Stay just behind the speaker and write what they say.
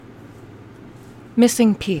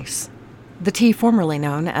Missing Piece, the tea formerly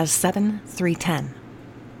known as 7310.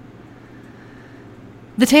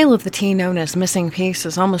 The tale of the tea known as Missing Piece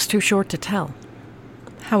is almost too short to tell.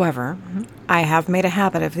 However, I have made a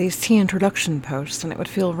habit of these tea introduction posts, and it would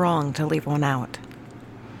feel wrong to leave one out.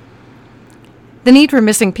 The need for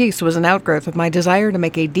Missing Piece was an outgrowth of my desire to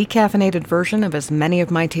make a decaffeinated version of as many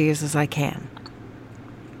of my teas as I can.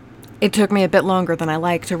 It took me a bit longer than I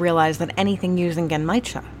like to realize that anything using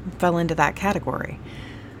Genmaicha fell into that category,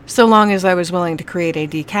 so long as I was willing to create a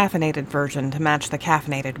decaffeinated version to match the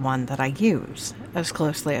caffeinated one that I use as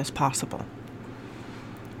closely as possible.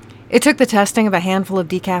 It took the testing of a handful of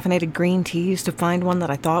decaffeinated green teas to find one that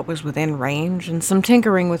I thought was within range, and some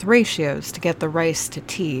tinkering with ratios to get the rice to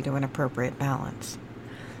tea to an appropriate balance.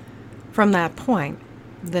 From that point,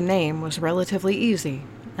 the name was relatively easy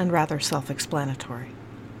and rather self-explanatory.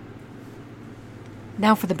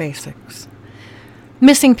 Now for the basics.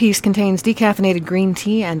 Missing Piece contains decaffeinated green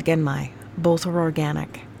tea and genmai. Both are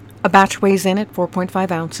organic. A batch weighs in at 4.5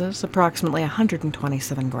 ounces, approximately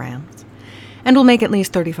 127 grams, and will make at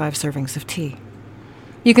least 35 servings of tea.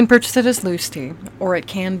 You can purchase it as loose tea, or it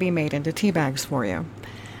can be made into tea bags for you.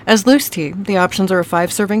 As loose tea, the options are a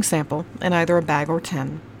 5-serving sample in either a bag or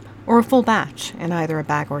tin, or a full batch in either a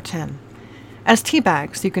bag or tin. As tea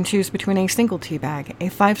bags, you can choose between a single tea bag, a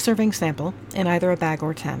 5-serving sample in either a bag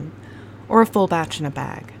or tin, or a full batch in a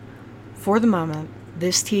bag. For the moment,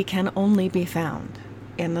 this tea can only be found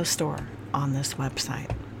in the store on this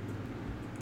website.